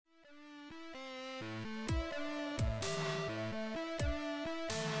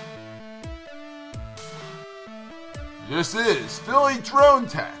This is Philly Drone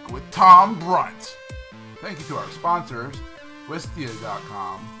Tech with Tom Brunt. Thank you to our sponsors,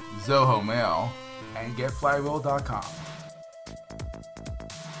 Wistia.com, Zoho Mail, and GetFlywheel.com.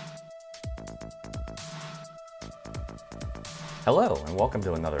 Hello, and welcome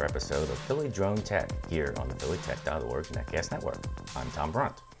to another episode of Philly Drone Tech here on the PhillyTech.org Netcast Network. I'm Tom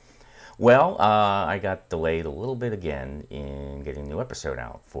Brunt. Well, I got delayed a little bit again in getting a new episode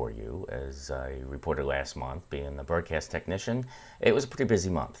out for you. As I reported last month, being the broadcast technician, it was a pretty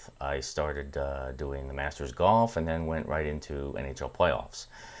busy month. I started doing the Masters Golf and then went right into NHL playoffs.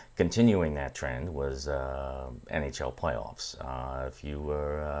 Continuing that trend was NHL playoffs. If you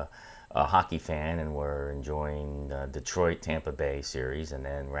were a hockey fan and were enjoying the Detroit-Tampa Bay series and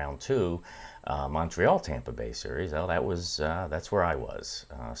then round two, Montreal-Tampa Bay series, well, that's where I was.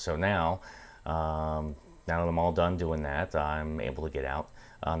 So now that I'm all done doing that, I'm able to get out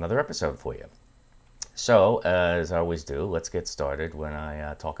another episode for you. So, as I always do, let's get started when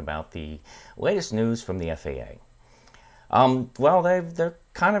I talk about the latest news from the FAA. Well, they're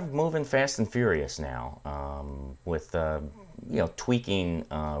kind of moving fast and furious now with tweaking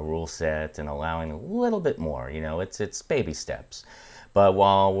rule set and allowing a little bit more. It's baby steps. But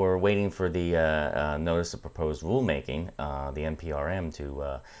while we're waiting for the notice of proposed rulemaking, the NPRM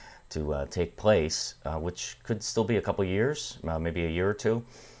to take place, which could still be a couple years, maybe a year or two.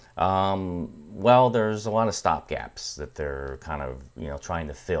 Well, there's a lot of stopgaps that they're kind of trying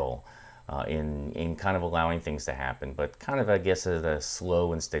to fill in kind of allowing things to happen, but kind of, I guess, at a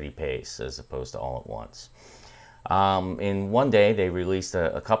slow and steady pace as opposed to all at once. In one day, they released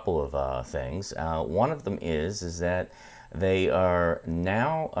a couple of things. One of them is that they are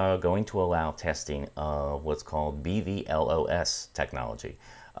now going to allow testing of what's called BVLOS technology,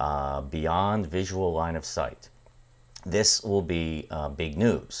 Beyond Visual Line of Sight. This will be big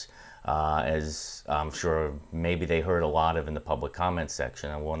news, as I'm sure maybe they heard a lot of in the public comments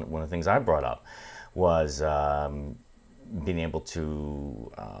section. And one of the things I brought up was being able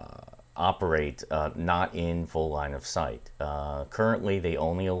to operate not in full line of sight. Currently, they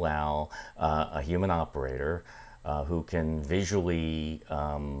only allow a human operator who can visually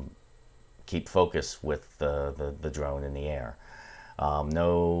keep focus with the drone in the air.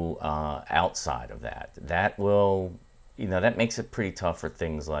 No outside of that. That will, that makes it pretty tough for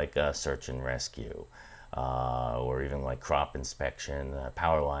things like search and rescue, or even like crop inspection,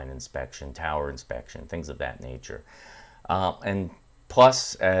 power line inspection, tower inspection, things of that nature. And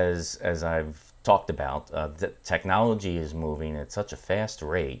plus, as I've talked about, the technology is moving at such a fast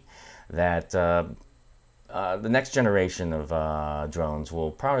rate that the next generation of drones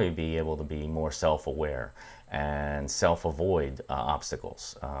will probably be able to be more self-aware and self-avoid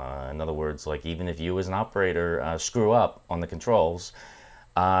obstacles. In other words, like even if you as an operator screw up on the controls,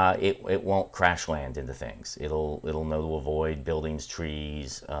 it won't crash land into things. It'll know to avoid buildings,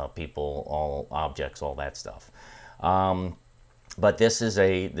 trees, people, all objects, all that stuff. But this is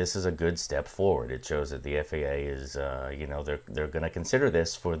a good step forward. It shows that the FAA is they're going to consider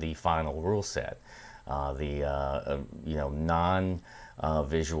this for the final rule set.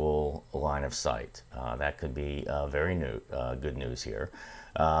 Non-visual line of sight. That could be very good news here.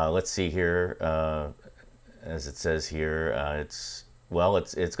 Let's see here, as it says here, it's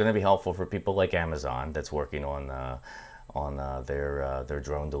going to be helpful for people like Amazon that's working on their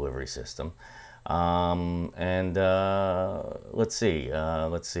drone delivery system. Let's see,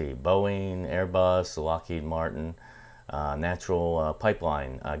 Boeing, Airbus, Lockheed Martin. Natural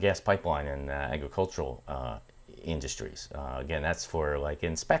gas pipeline and agricultural industries. Again, that's for like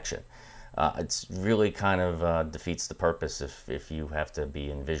inspection. It's really kind of defeats the purpose if you have to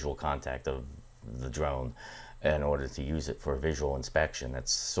be in visual contact of the drone in order to use it for visual inspection.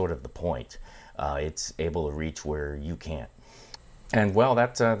 That's sort of the point. It's able to reach where you can't. And well,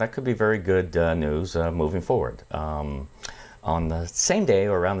 that could be very good news moving forward. On the same day,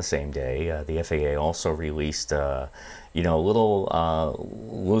 or around the same day, the FAA also released a little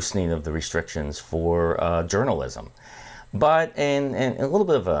loosening of the restrictions for journalism, but in a little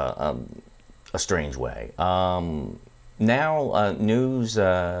bit of a strange way. Now, news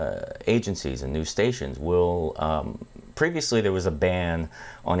agencies and news stations will. Previously, there was a ban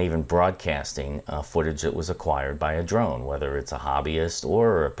on even broadcasting footage that was acquired by a drone, whether it's a hobbyist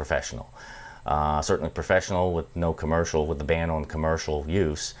or a professional. Certainly professional with no commercial, with the ban on commercial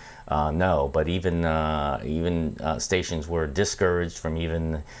use, no. But even stations were discouraged from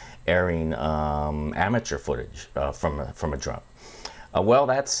even airing amateur footage from a drone. Well,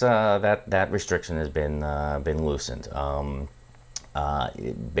 that restriction has been loosened.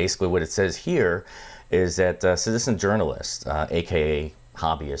 Basically, what it says here is that citizen journalists, aka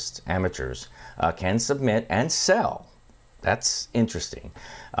hobbyists, amateurs, can submit and sell That's interesting.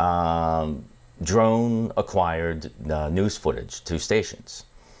 Um, Drone acquired news footage, 2 stations.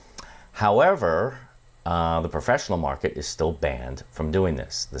 However, the professional market is still banned from doing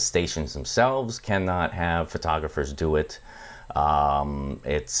this. The stations themselves cannot have photographers do it.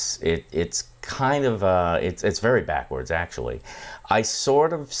 It's kind of it's very backwards, actually. I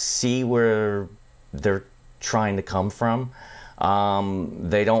sort of see where they're trying to come from.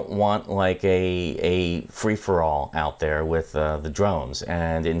 They don't want like a free-for-all out there with the drones.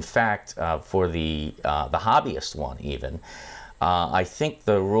 And in fact, for the hobbyist one even, I think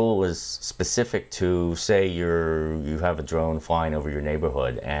the rule is specific to, say you have a drone flying over your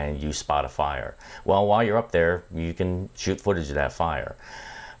neighborhood and you spot a fire. Well, while you're up there, you can shoot footage of that fire.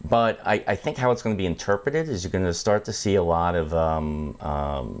 But I think how it's going to be interpreted is you're going to start to see a lot of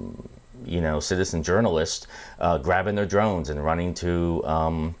citizen journalists grabbing their drones and running to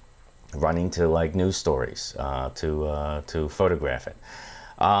like news stories to photograph it.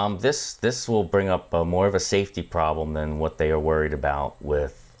 This will bring up more of a safety problem than what they are worried about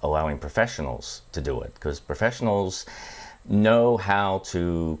with allowing professionals to do it, because professionals know how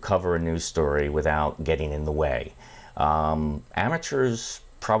to cover a news story without getting in the way. Amateurs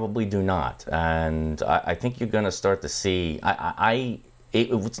probably do not, and I think you're going to start to see.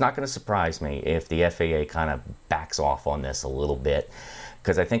 It's not going to surprise me if the FAA kind of backs off on this a little bit,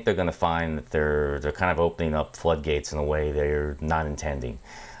 because I think they're going to find that they're kind of opening up floodgates in a way they're not intending.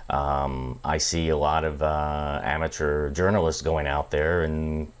 I see a lot of amateur journalists going out there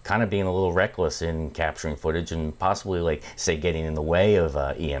and kind of being a little reckless in capturing footage and possibly, like, say, getting in the way of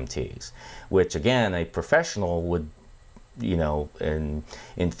EMTs, which, again, a professional would, in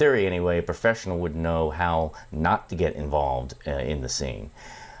theory anyway, a professional would know how not to get involved in the scene.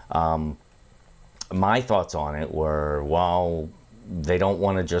 My thoughts on it were, while they don't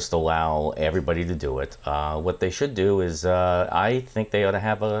want to just allow everybody to do it, what they should do is, I think they ought to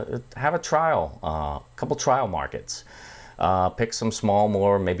have a trial, a couple trial markets. Pick some small,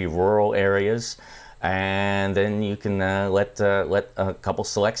 more maybe rural areas, and then you can let a couple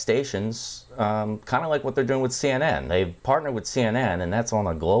select stations, kind of like what they're doing with CNN. They've partnered with CNN, and that's on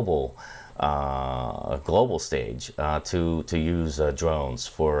a global stage to use drones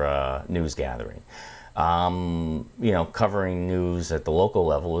for news gathering. Covering news at the local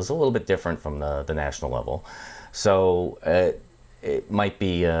level is a little bit different from the national level. So it might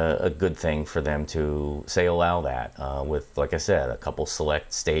be a good thing for them to, say, allow that with, like I said, a couple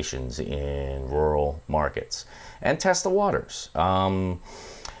select stations in rural markets and test the waters. The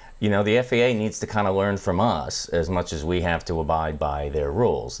FAA needs to kind of learn from us as much as we have to abide by their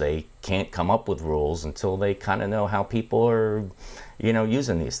rules. They can't come up with rules until they kind of know how people are,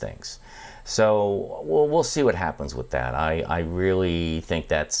 using these things. So we'll see what happens with that. I really think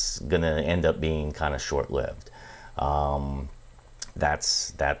that's going to end up being kind of short-lived.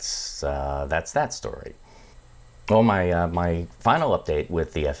 That's that story. Well, my final update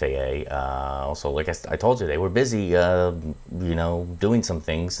with the FAA. Also, like I told you, they were busy, doing some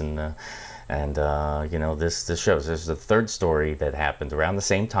things, and this shows. This is the third story that happened around the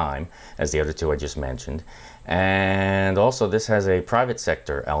same time as the other two I just mentioned. And also, this has a private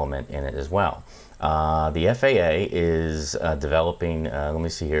sector element in it as well. The FAA is developing, let me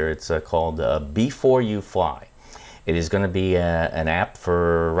see here, it's called Before You Fly. It is going to be an app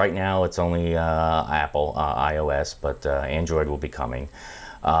for, right now it's only Apple, iOS, but Android will be coming.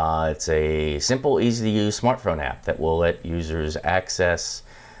 It's a simple, easy to use smartphone app that will let users access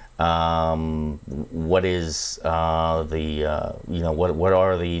what is what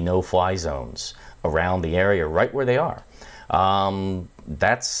are the no-fly zones around the area right where they are.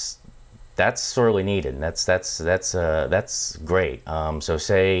 That's sorely needed, and that's great. So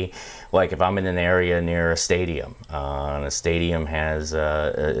say, like, if I'm in an area near a stadium, and a stadium is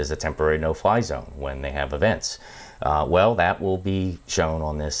a temporary no-fly zone when they have events, well, that will be shown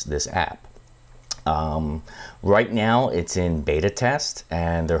on this app. Right now it's in beta test,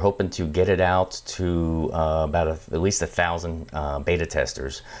 and they're hoping to get it out to about at least 1,000 beta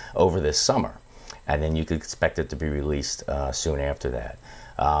testers over this summer, and then you could expect it to be released soon after that.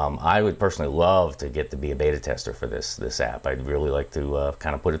 I would personally love to get to be a beta tester for this app. I'd really like to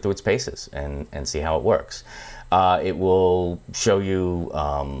kind of put it through its paces and see how it works. It will show you,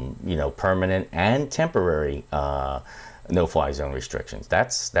 permanent and temporary no-fly zone restrictions.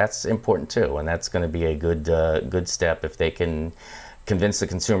 That's important too, and that's going to be a good step if they can convince the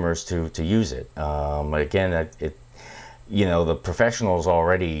consumers to use it. Again, the professionals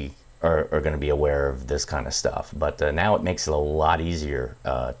already are going to be aware of this kind of stuff, but now it makes it a lot easier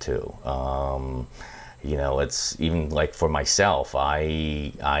too. It's even like for myself,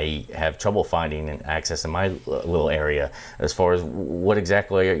 I have trouble finding access in my little area as far as where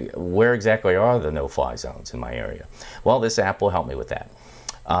exactly are the no-fly zones in my area. Well, this app will help me with that.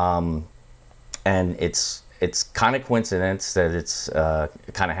 And it's kind of coincidence that it's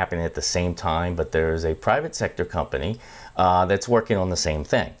kind of happening at the same time, but there's a private sector company that's working on the same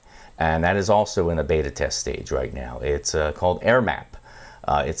thing. And that is also in a beta test stage right now. It's called AirMap.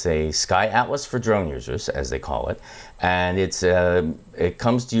 It's a Sky Atlas for drone users, as they call it. And it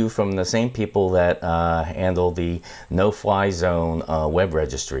comes to you from the same people that handle the no-fly zone web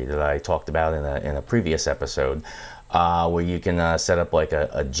registry that I talked about in a previous episode, where you can set up like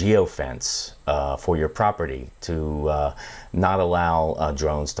a geofence for your property to not allow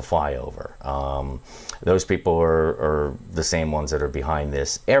drones to fly over. Those people are the same ones that are behind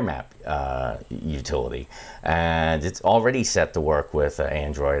this AirMap utility, and it's already set to work with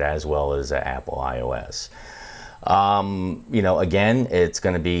Android as well as Apple iOS. Again, it's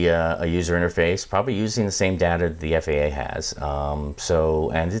going to be a user interface, probably using the same data that the FAA has.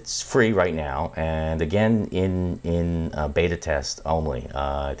 And it's free right now. And again, in beta test only.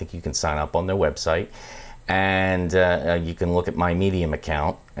 I think you can sign up on their website, and you can look at my Medium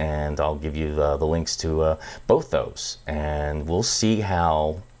account, and I'll give you the links to both those, and we'll see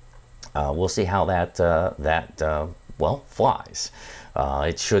how that flies.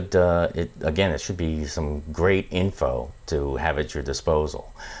 It should be some great info to have at your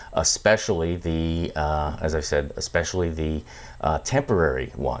disposal, especially the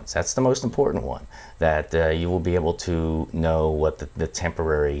temporary ones. That's the most important one, that you will be able to know what the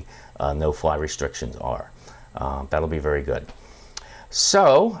temporary no-fly restrictions are. That'll be very good.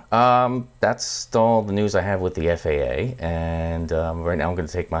 So that's all the news I have with the FAA, and right now I'm going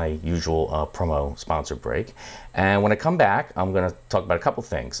to take my usual promo sponsor break. And when I come back, I'm going to talk about a couple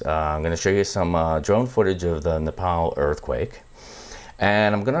things. I'm going to show you some drone footage of the Nepal earthquake,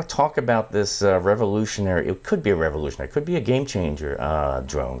 and I'm going to talk about this revolutionary, it could be a game changer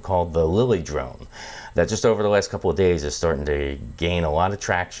drone called the Lily drone, that just over the last couple of days is starting to gain a lot of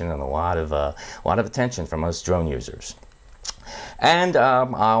traction and a lot of attention from us drone users. And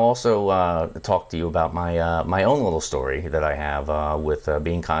I'll also talk to you about my own little story that I have with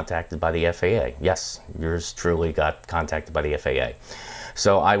being contacted by the FAA. Yes, yours truly got contacted by the FAA.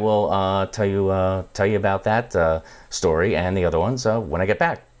 So I will tell you about that story and the other ones when I get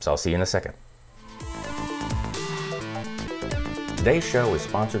back. So I'll see you in a second. Today's show is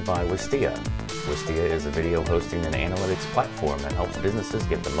sponsored by Wistia. Wistia is a video hosting and analytics platform that helps businesses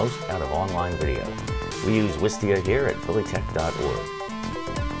get the most out of online video. We use Wistia here at phillytech.org.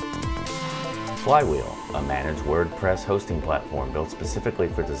 Flywheel, a managed WordPress hosting platform built specifically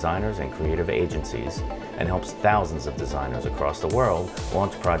for designers and creative agencies, and helps thousands of designers across the world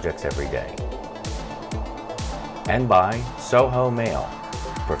launch projects every day. And by Soho Mail,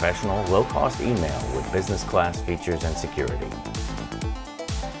 professional, low-cost email with business-class features and security.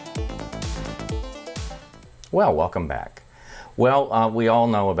 Well, welcome back. Well, we all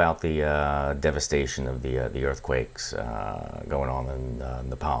know about the devastation of the earthquakes going on in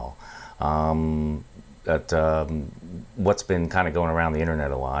Nepal. What's been kind of going around the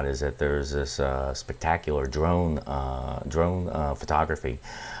internet a lot is that there's this spectacular drone photography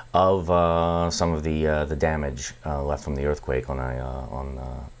of some of the damage left from the earthquake on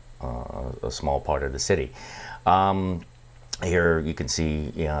a small part of the city. Here you can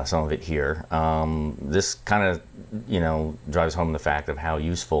see some of it here. This kind of drives home the fact of how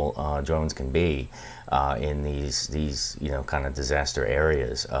useful drones can be in these kind of disaster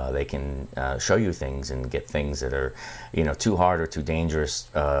areas. They can show you things and get things that are too hard or too dangerous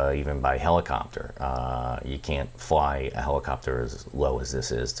even by helicopter. You can't fly a helicopter as low as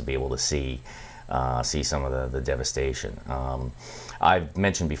this is to be able to see some of the devastation. I've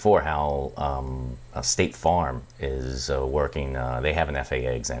mentioned before how State Farm is working, they have an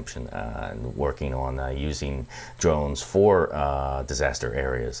FAA exemption, and working on using drones for disaster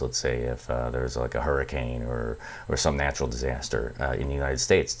areas. Let's say if there's like a hurricane or some natural disaster in the United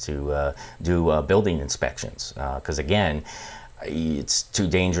States to do building inspections. Because again, it's too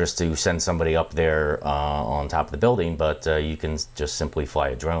dangerous to send somebody up there on top of the building, but you can just simply fly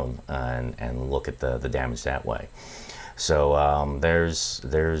a drone and look at the damage that way. So there's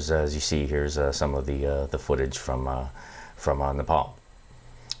as you see, here's some of the footage from Nepal.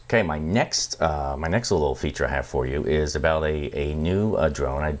 Okay, my next little feature I have for you is about a new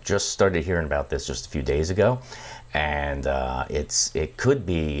drone. I just started hearing about this just a few days ago, and it could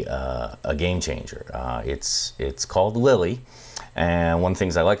be a game changer. It's called Lily. And one of the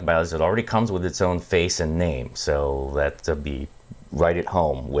things I like about it is it already comes with its own face and name, so that'd be right at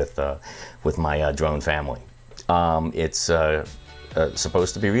home with my drone family. It's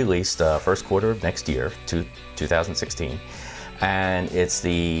supposed to be released first quarter of next year, 2016, and it's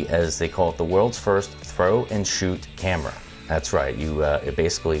as they call it, the world's first throw and shoot camera. That's right. It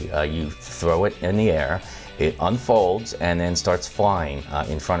basically you throw it in the air, it unfolds, and then starts flying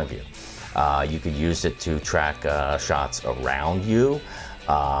in front of you. You could use it to track shots around you.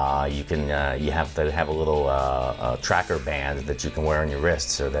 You have to have a little tracker band that you can wear on your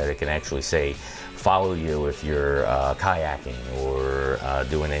wrist so that it can actually say follow you if you're kayaking or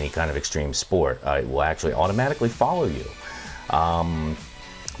doing any kind of extreme sport. It will actually automatically follow you.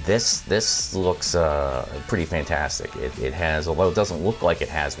 This looks pretty fantastic. It has, although it doesn't look like it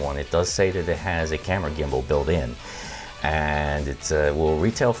has one, it does say that it has a camera gimbal built in, and it will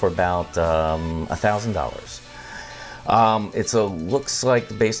retail for about $1,000. Looks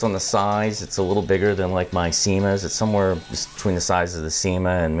like, based on the size, it's a little bigger than like my Symas. It's somewhere between the size of the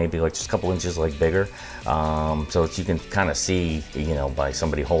Syma and maybe like just a couple inches like bigger. So that you can kind of see, by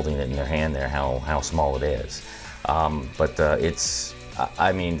somebody holding it in their hand there, how small it is.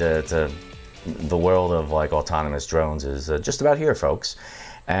 The world of like autonomous drones is just about here, folks.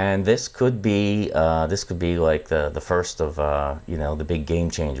 And this could be like the first of the big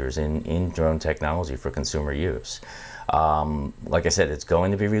game changers in drone technology for consumer use. Like I said, it's going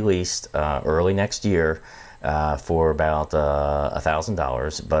to be released early next year for about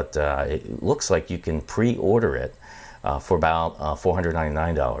 $1,000, but it looks like you can pre-order it for about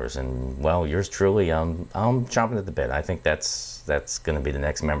 $499. And well, yours truly, I'm chomping at the bit. I think that's going to be the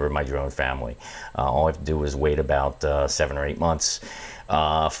next member of my drone family. All I have to do is wait about 7 or 8 months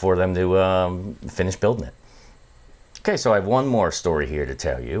for them to finish building it. Okay, so I have one more story here to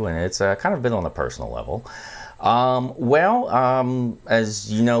tell you, and it's kind of been on a personal level. As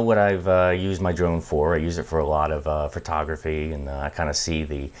you know, what I've used my drone for, I use it for a lot of photography, and I kind of see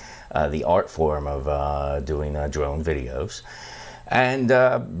the art form of doing drone videos. And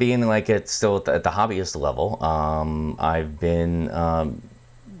being like it's still at the hobbyist level, I've been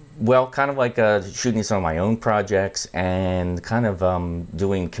kind of like shooting some of my own projects and kind of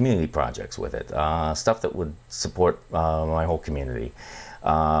doing community projects with it, stuff that would support my whole community.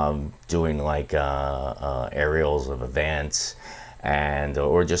 Doing like aerials of events,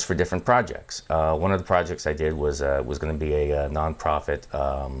 or just for different projects. One of the projects I did was going to be a nonprofit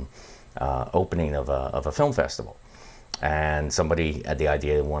opening of a film festival, and somebody had the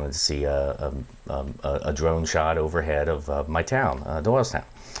idea they wanted to see a drone shot overhead of my town, Doylestown.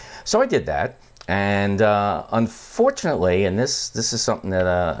 So I did that. And unfortunately, and this is something that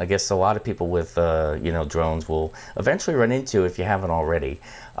I guess a lot of people with drones will eventually run into if you haven't already.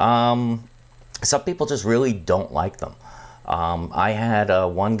 Some people just really don't like them. I had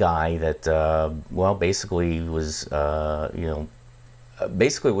one guy that basically was not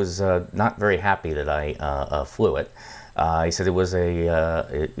very happy that I flew it. He said it was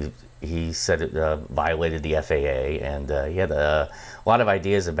he said it violated the FAA, and he had a lot of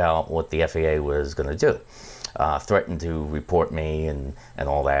ideas about what the FAA was going to do. Threatened to report me and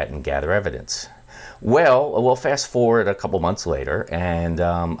all that and gather evidence. Well, fast forward a couple months later, and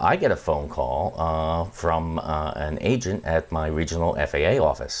I get a phone call from an agent at my regional FAA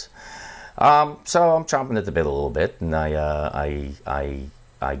office. So I'm chomping at the bit a little bit, and I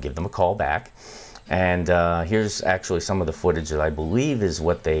give them a call back. And here's actually some of the footage that I believe is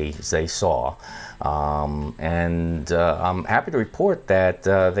what they saw. I'm happy to report that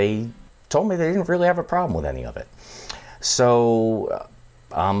they told me they didn't really have a problem with any of it. So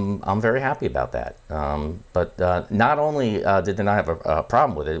I'm very happy about that. But not only did they not have a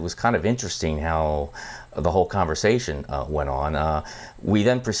problem with it, it was kind of interesting how the whole conversation went on. We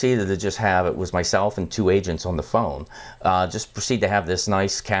then proceeded to just it was myself and 2 agents on the phone, just proceed to have this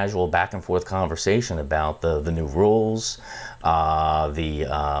nice casual back and forth conversation about the new rules,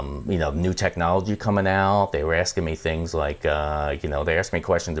 new technology coming out. They were asking me things like, they asked me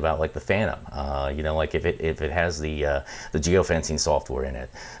questions about like the Phantom, like if it has the geofencing software in it,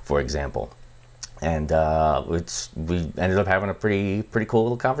 for example. And we ended up having a pretty cool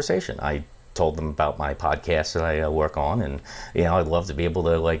little conversation. I told them about my podcast that I work on, and I'd love to be able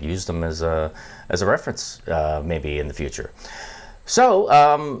to like use them as a reference maybe in the future. So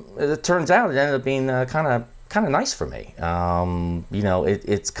it turns out it ended up being kind of nice for me.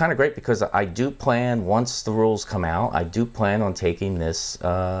 It's kind of great because I do plan, once the rules come out, I do plan on taking this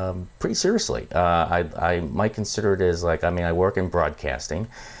pretty seriously. I might consider it as like, I work in broadcasting.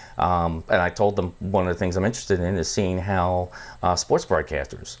 And I told them one of the things I'm interested in is seeing how sports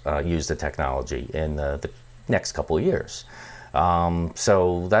broadcasters use the technology in the next couple of years.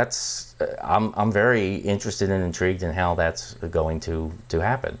 So that's I'm very interested and intrigued in how that's going to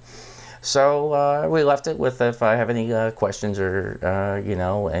happen. So we left it with, if I have any questions or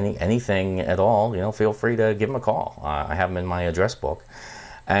anything at all, feel free to give them a call. I have them in my address book.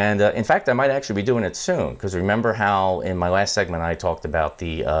 And in fact, I might actually be doing it soon, because remember how in my last segment I talked about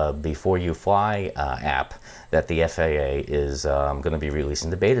the Before You Fly app that the FAA is going to be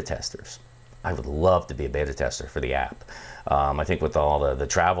releasing to beta testers. I would love to be a beta tester for the app. I think with all the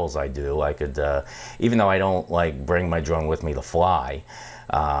travels I do, I could, even though I don't like bring my drone with me to fly,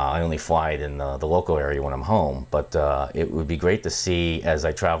 I only fly it in the local area when I'm home, but it would be great to see, as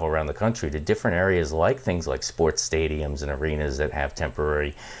I travel around the country, the different areas like things like sports stadiums and arenas that have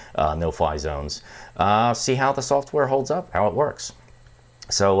temporary no-fly zones, see how the software holds up, how it works.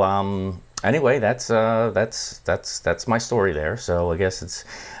 So anyway, that's my story there. So I guess it's,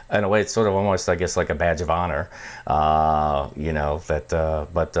 in a way, it's sort of almost, I guess, like a badge of honor, but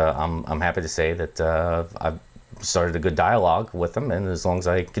I'm happy to say that I've started a good dialogue with them, and as long as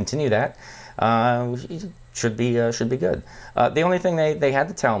I continue that, it should be good. The only thing they had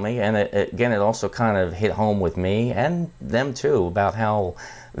to tell me, and it also kind of hit home with me and them too about how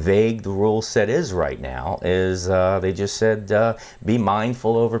vague the rule set is right now, is they just said be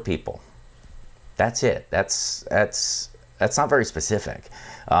mindful over people. That's it. That's not very specific,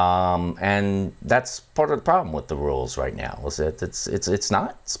 and that's part of the problem with the rules right now, is that it's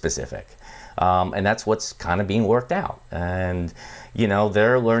not specific. And that's what's kind of being worked out. And,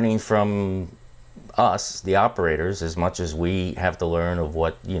 they're learning from us, the operators, as much as we have to learn of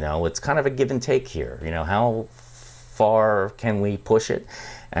what, it's kind of a give and take here. How far can we push it?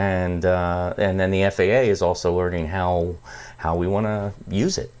 And then the FAA is also learning how we want to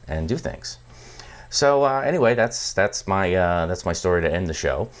use it and do things. So anyway, that's my story to end the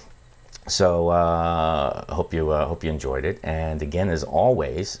show. So hope you enjoyed it. And again, as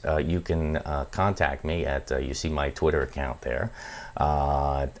always, you can contact me at you see my Twitter account there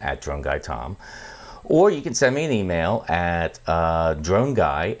at DroneGuyTom, or you can send me an email at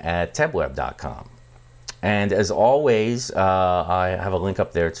droneguy@tebweb.com. And as always, I have a link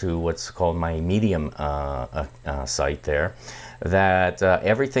up there to what's called my Medium site there, that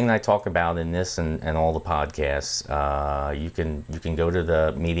everything I talk about in this and all the podcasts, you can go to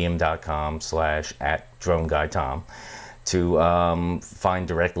the medium.com/@DroneGuyTom to find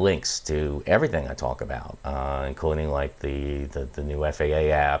direct links to everything I talk about, including like the new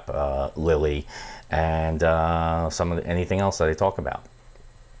FAA app, Lily, and anything else that I talk about.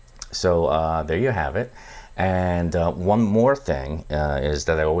 So there you have it. And one more thing is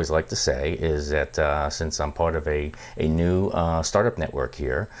that I always like to say is that since I'm part of a new startup network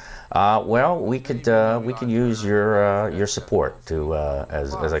here, we could use your support to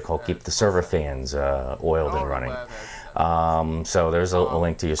as I call, keep the server fans oiled and running. So there's a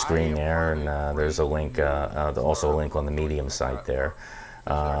link to your screen there, and there's a link, also a link on the Medium site there.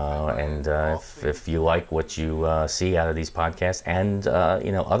 If you like what you see out of these podcasts and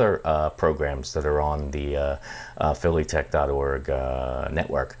other programs that are on the phillytech.org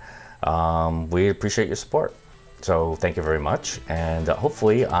network, we appreciate your support. So thank you very much, and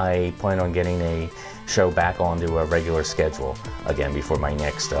hopefully I plan on getting a show back onto a regular schedule again before my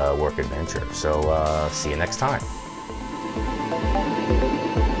next work adventure. So see you next time.